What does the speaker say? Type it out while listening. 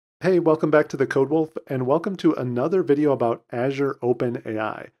Hey, welcome back to the Code Wolf, and welcome to another video about Azure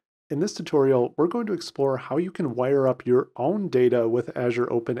OpenAI. In this tutorial, we're going to explore how you can wire up your own data with Azure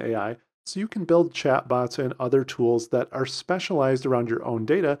OpenAI so you can build chatbots and other tools that are specialized around your own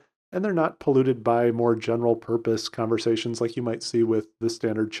data and they're not polluted by more general purpose conversations like you might see with the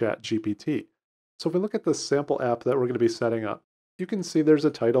standard chat GPT. So if we look at the sample app that we're going to be setting up, you can see there's a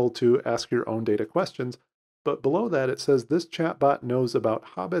title to ask your own data questions, but below that, it says this chatbot knows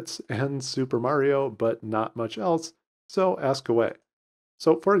about hobbits and Super Mario, but not much else, so ask away.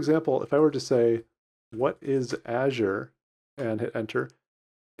 So for example, if I were to say, what is Azure, and hit enter,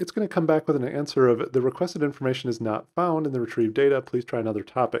 it's going to come back with an answer of the requested information is not found in the retrieved data, please try another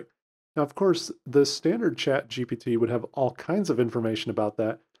topic. Now, of course, the standard chat GPT would have all kinds of information about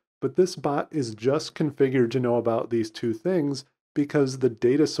that, but this bot is just configured to know about these two things because the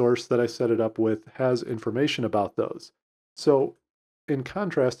data source that I set it up with has information about those. So in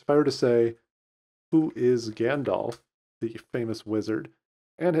contrast, if I were to say, who is Gandalf, the famous wizard,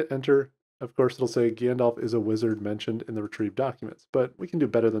 and hit enter, of course, it'll say Gandalf is a wizard mentioned in the retrieved documents, but we can do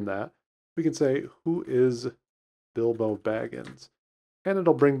better than that. We can say, who is Bilbo Baggins? And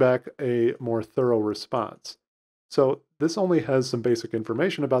it'll bring back a more thorough response. So this only has some basic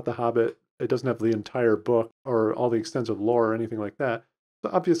information about the Hobbit. It doesn't have the entire book or all the extensive lore or anything like that.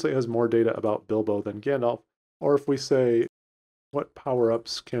 So obviously it has more data about Bilbo than Gandalf. Or if we say, what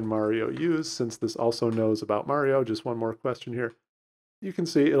power-ups can Mario use? Since this also knows about Mario, just one more question here. You can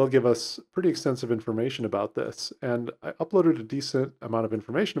see it'll give us pretty extensive information about this. And I uploaded a decent amount of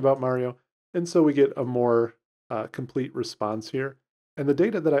information about Mario, and so we get a more complete response here. And the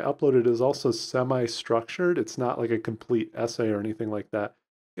data that I uploaded is also semi-structured. It's not like a complete essay or anything like that.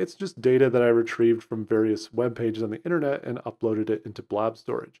 It's just data that I retrieved from various web pages on the internet and uploaded it into blob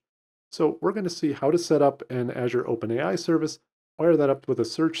storage. So we're going to see how to set up an Azure OpenAI service, wire that up with a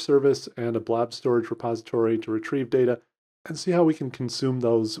search service and a blob storage repository to retrieve data, and see how we can consume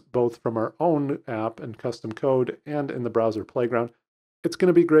those both from our own app and custom code and in the browser playground. It's going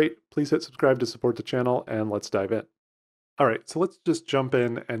to be great. Please hit subscribe to support the channel, and let's dive in. All right, so let's just jump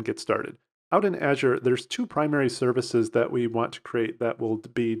in and get started. Out in Azure, there's two primary services that we want to create that will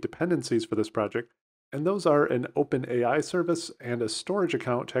be dependencies for this project, and those are an OpenAI service and a storage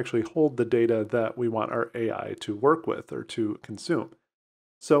account to actually hold the data that we want our AI to work with or to consume.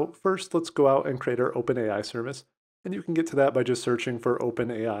 So first, let's go out and create our OpenAI service, and you can get to that by just searching for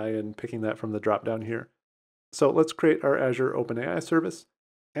OpenAI and picking that from the dropdown here. So let's create our Azure OpenAI service,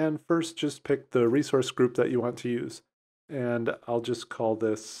 and first just pick the resource group that you want to use. And I'll just call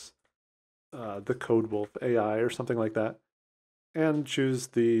this the CodeWolf AI or something like that. And choose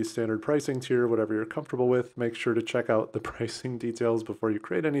the standard pricing tier, whatever you're comfortable with. Make sure to check out the pricing details before you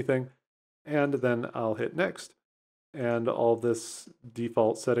create anything. And then I'll hit next. And all this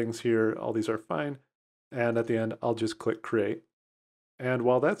default settings here, all these are fine. And at the end, I'll just click create. And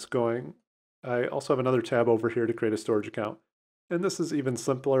while that's going, I also have another tab over here to create a storage account. And this is even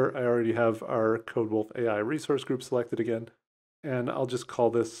simpler. I already have our CodeWolf AI resource group selected again. And I'll just call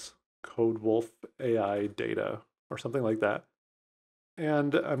this CodeWolf AI data or something like that.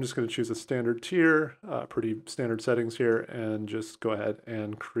 And I'm just going to choose a standard tier, pretty standard settings here, and just go ahead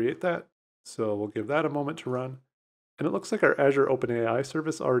and create that. So we'll give that a moment to run. And it looks like our Azure OpenAI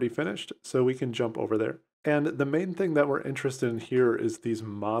service already finished, so we can jump over there. And the main thing that we're interested in here is these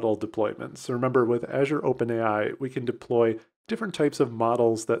model deployments. So remember, with Azure OpenAI, we can deploy different types of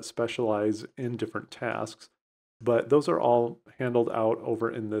models that specialize in different tasks, but those are all handled out over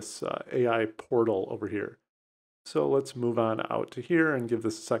in this AI portal over here. So let's move on out to here and give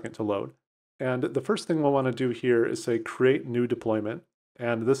this a second to load. And the first thing we'll want to do here is say create new deployment.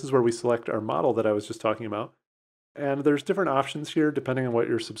 And this is where we select our model that I was just talking about. And there's different options here depending on what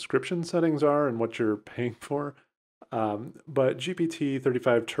your subscription settings are and what you're paying for. But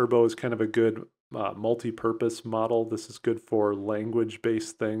GPT-35 Turbo is kind of a good multi-purpose model. This is good for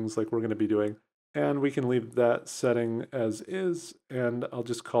language-based things like we're going to be doing. And we can leave that setting as is, and I'll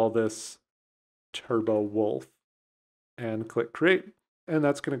just call this Turbo Wolf and click create. And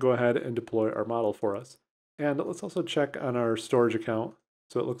that's going to go ahead and deploy our model for us. And let's also check on our storage account.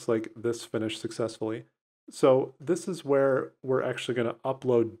 So it looks like this finished successfully. So this is where we're actually going to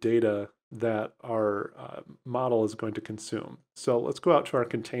upload data that our model is going to consume. So let's go out to our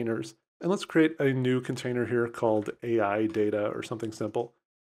containers and let's create a new container here called AI data or something simple.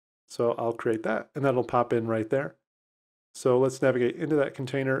 So I'll create that and that'll pop in right there. So let's navigate into that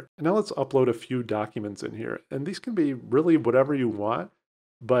container. And now let's upload a few documents in here. And these can be really whatever you want,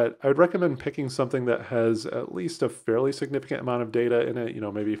 but I would recommend picking something that has at least a fairly significant amount of data in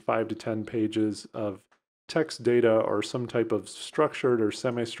it, maybe 5 to 10 pages of text data or some type of structured or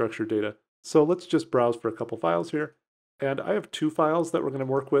semi-structured data. So let's just browse for a couple files here. And I have two files that we're going to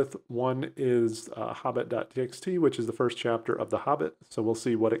work with. One is hobbit.txt, which is the first chapter of The Hobbit. So we'll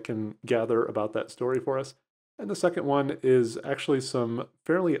see what it can gather about that story for us. And the second one is actually some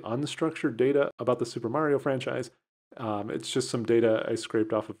fairly unstructured data about the Super Mario franchise. It's just some data I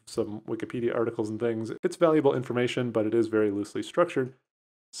scraped off of some Wikipedia articles and things. It's valuable information, but it is very loosely structured.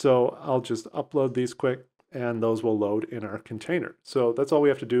 So I'll just upload these quick, and those will load in our container. So that's all we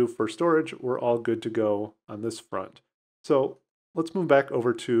have to do for storage. We're all good to go on this front. So let's move back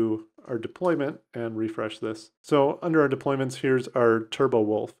over to our deployment and refresh this. So under our deployments, here's our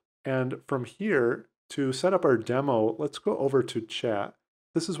TurboWolf. And from here, to set up our demo, let's go over to chat.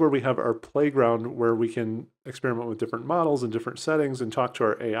 This is where we have our playground where we can experiment with different models and different settings and talk to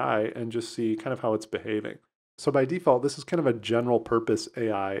our AI and just see kind of how it's behaving. So by default, this is kind of a general purpose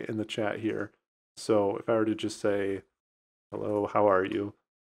AI in the chat here. So if I were to just say, hello, how are you?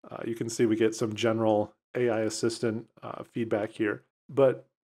 You can see we get some general AI assistant feedback here. But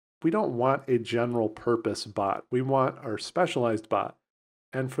we don't want a general purpose bot. We want our specialized bot.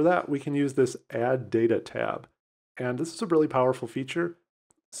 And for that, we can use this Add Data tab. And this is a really powerful feature.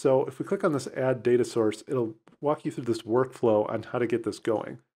 So if we click on this Add Data Source, it'll walk you through this workflow on how to get this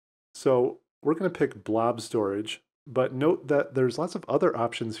going. So we're going to pick blob storage, but note that there's lots of other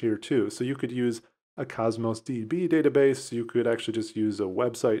options here too. So you could use a Cosmos DB database, you could actually just use a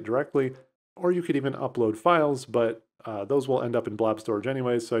website directly, or you could even upload files, but those will end up in blob storage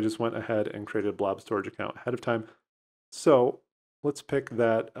anyway. So I just went ahead and created a blob storage account ahead of time. So let's pick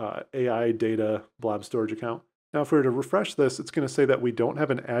that AI data blob storage account. Now, if we were to refresh this, it's going to say that we don't have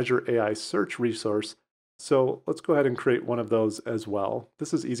an Azure AI search resource. So let's go ahead and create one of those as well.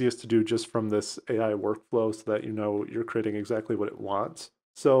 This is easiest to do just from this AI workflow so that you know you're creating exactly what it wants.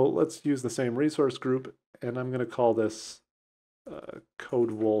 So let's use the same resource group, and I'm going to call this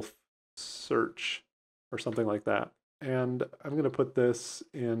CodeWolf search or something like that. And I'm going to put this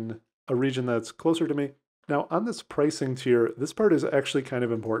in a region that's closer to me. Now on this pricing tier, this part is actually kind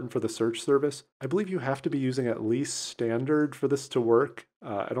of important for the search service. I believe you have to be using at least standard for this to work.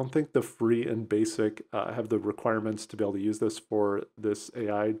 I don't think the free and basic have the requirements to be able to use this for this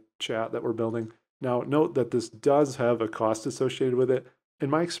AI chat that we're building. Now note that this does have a cost associated with it. In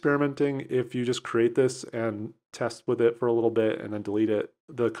my experimenting, if you just create this and test with it for a little bit and then delete it,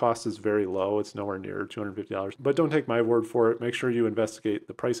 the cost is very low. It's nowhere near $250. But don't take my word for it. Make sure you investigate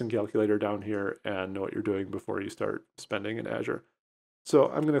the pricing calculator down here and know what you're doing before you start spending in Azure. So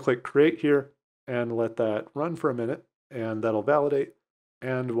I'm going to click Create here and let that run for a minute, and that'll validate.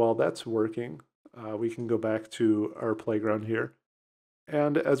 And while that's working, we can go back to our playground here.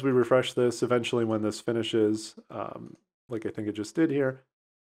 And as we refresh this, eventually when this finishes, like I think it just did here,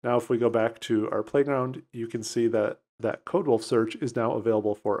 now, if we go back to our playground, you can see that that CodeWolf search is now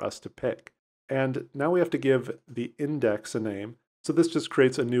available for us to pick. And now we have to give the index a name. So this just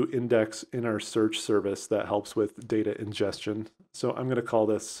creates a new index in our search service that helps with data ingestion. So I'm going to call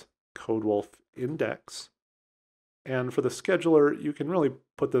this CodeWolf index. And for the scheduler, you can really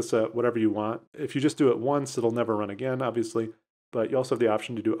put this at whatever you want. If you just do it once, it'll never run again, obviously. But you also have the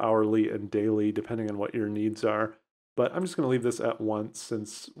option to do hourly and daily, depending on what your needs are. But I'm just going to leave this at once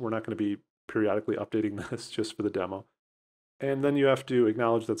since we're not going to be periodically updating this just for the demo. And then you have to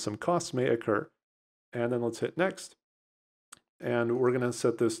acknowledge that some costs may occur. And then let's hit next. And we're going to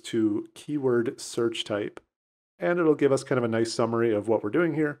set this to keyword search type. And it'll give us kind of a nice summary of what we're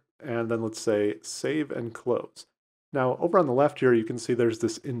doing here. And then let's say save and close. Now over on the left here, you can see there's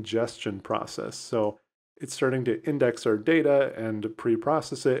this ingestion process. So it's starting to index our data and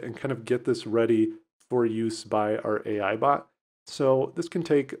pre-process it and kind of get this ready for use by our AI bot. So this can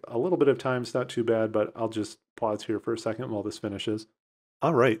take a little bit of time. It's not too bad, but I'll just pause here for a second while this finishes.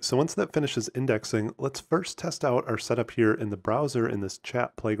 All right, so once that finishes indexing, let's first test out our setup here in the browser in this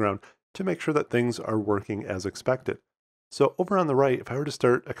chat playground to make sure that things are working as expected. So over on the right, if I were to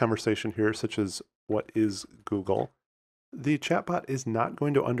start a conversation here, such as what is Google, the chatbot is not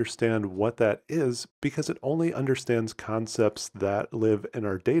going to understand what that is because it only understands concepts that live in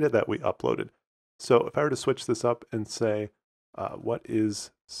our data that we uploaded. So if I were to switch this up and say, what is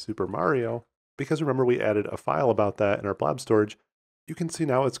Super Mario? Because remember we added a file about that in our blob storage, you can see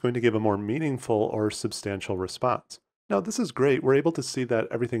now it's going to give a more meaningful or substantial response. Now this is great. We're able to see that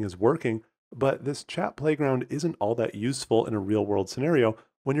everything is working, but this chat playground isn't all that useful in a real world scenario.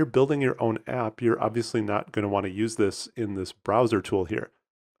 When you're building your own app, you're obviously not going to want to use this in this browser tool here.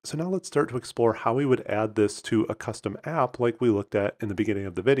 So now let's start to explore how we would add this to a custom app like we looked at in the beginning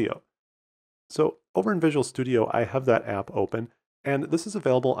of the video. So over in Visual Studio, I have that app open, and this is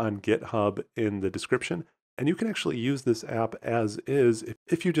available on GitHub in the description. And you can actually use this app as is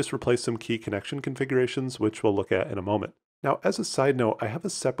if you just replace some key connection configurations, which we'll look at in a moment. Now, as a side note, I have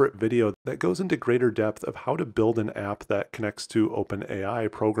a separate video that goes into greater depth of how to build an app that connects to OpenAI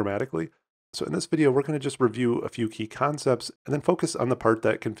programmatically. So in this video, we're going to just review a few key concepts and then focus on the part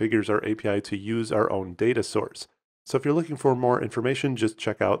that configures our API to use our own data source. So if you're looking for more information, just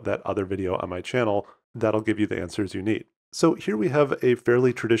check out that other video on my channel. That'll give you the answers you need. So here we have a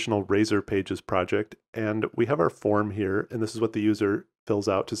fairly traditional Razor Pages project, and we have our form here, and this is what the user fills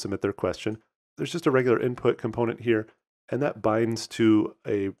out to submit their question. There's just a regular input component here, and that binds to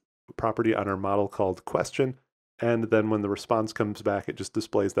a property on our model called question. And then when the response comes back, it just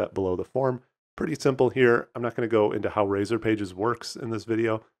displays that below the form. Pretty simple here. I'm not going to go into how Razor Pages works in this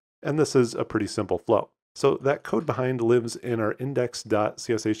video, and this is a pretty simple flow. So that code behind lives in our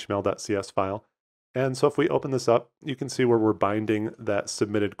index.cshtml.cs file. And so if we open this up, you can see where we're binding that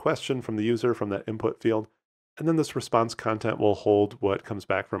submitted question from the user from that input field. And then this response content will hold what comes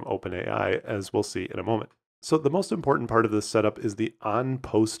back from OpenAI, as we'll see in a moment. So the most important part of this setup is the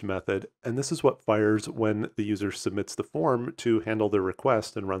onPost method, and this is what fires when the user submits the form to handle their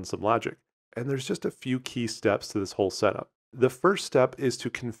request and run some logic. And there's just a few key steps to this whole setup. The first step is to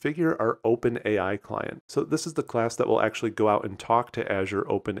configure our OpenAI client. So this is the class that will actually go out and talk to Azure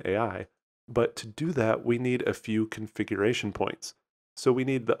OpenAI. But to do that, we need a few configuration points. So we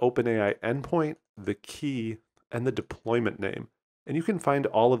need the OpenAI endpoint, the key, and the deployment name. And you can find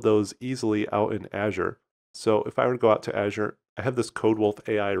all of those easily out in Azure. So if I were to go out to Azure, I have this CodeWolf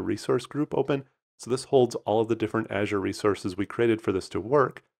AI resource group open. So this holds all of the different Azure resources we created for this to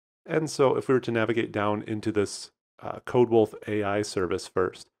work. And so if we were to navigate down into this CodeWolf AI service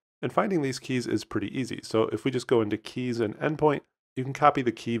first, and finding these keys is pretty easy. So if we just go into keys and endpoint, you can copy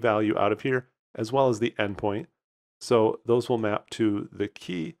the key value out of here as well as the endpoint. So those will map to the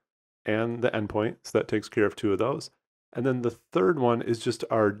key and the endpoint. So that takes care of two of those. And then the third one is just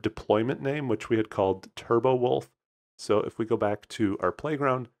our deployment name, which we had called TurboWolf. So if we go back to our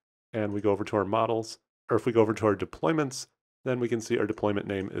playground and we go over to our models, or if we go over to our deployments, then we can see our deployment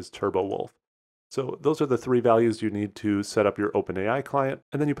name is TurboWolf. So those are the three values you need to set up your OpenAI client,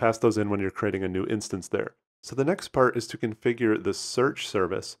 and then you pass those in when you're creating a new instance there. So the next part is to configure the search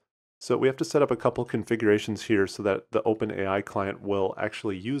service. So we have to set up a couple configurations here so that the OpenAI client will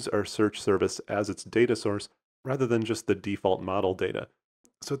actually use our search service as its data source rather than just the default model data.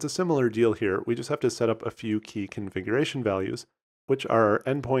 So it's a similar deal here. We just have to set up a few key configuration values, which are our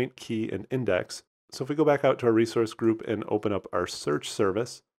endpoint, key, and index. So if we go back out to our resource group and open up our search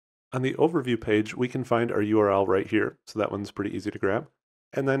service, on the overview page, we can find our URL right here. So that one's pretty easy to grab.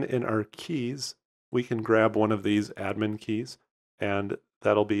 And then in our keys, we can grab one of these admin keys, and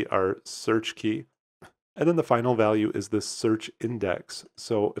that'll be our search key. And then the final value is this search index.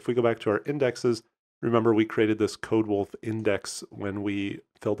 So if we go back to our indexes, remember we created this CodeWolf index when we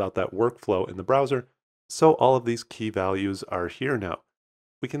filled out that workflow in the browser. So all of these key values are here now.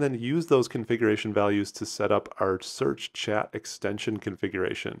 We can then use those configuration values to set up our search chat extension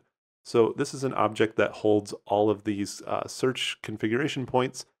configuration. So this is an object that holds all of these search configuration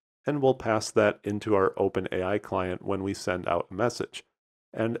points, and we'll pass that into our OpenAI client when we send out a message.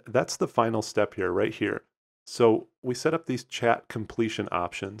 And that's the final step here, right here. So we set up these chat completion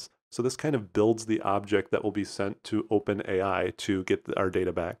options. So this kind of builds the object that will be sent to OpenAI to get our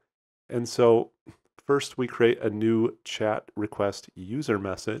data back. And so first we create a new chat request user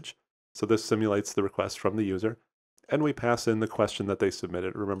message. So this simulates the request from the user. And we pass in the question that they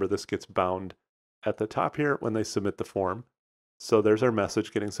submitted. Remember, this gets bound at the top here when they submit the form. So there's our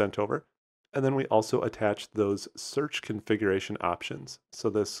message getting sent over. And then we also attach those search configuration options.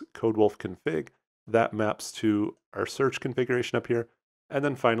 So this CodeWolf config, that maps to our search configuration up here. And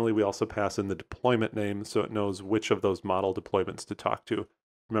then finally, we also pass in the deployment name so it knows which of those model deployments to talk to.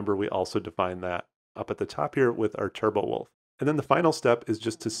 Remember, we also define that up at the top here with our TurboWolf. And then the final step is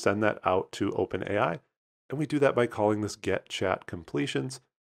just to send that out to OpenAI. And we do that by calling this get chat completions.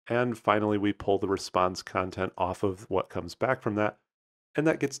 And finally, we pull the response content off of what comes back from that. And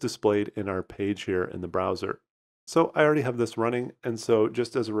that gets displayed in our page here in the browser. So I already have this running. And so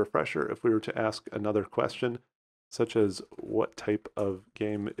just as a refresher, if we were to ask another question, such as what type of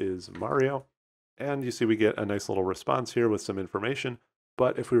game is Mario? And you see we get a nice little response here with some information.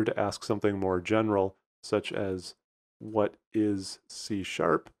 But if we were to ask something more general, such as what is C#,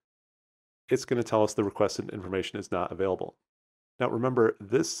 it's going to tell us the requested information is not available. Now remember,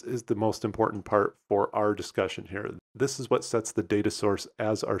 this is the most important part for our discussion here. This is what sets the data source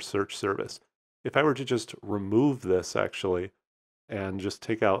as our search service. If I were to just remove this actually, and just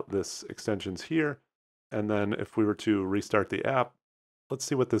take out this extensions here, and then if we were to restart the app, let's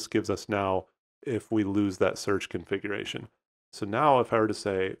see what this gives us now if we lose that search configuration. So now if I were to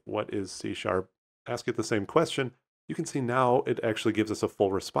say, what is C sharp, ask it the same question, you can see now it actually gives us a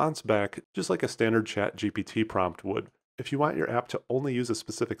full response back, just like a standard chat GPT prompt would. If you want your app to only use a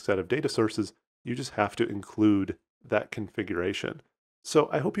specific set of data sources, you just have to include that configuration. So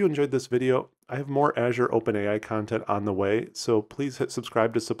I hope you enjoyed this video. I have more Azure OpenAI content on the way, so please hit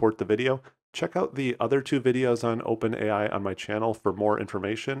subscribe to support the video. Check out the other two videos on OpenAI on my channel for more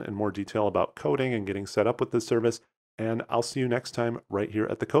information and more detail about coding and getting set up with this service. And I'll see you next time right here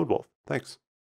at the Code Wolf. Thanks.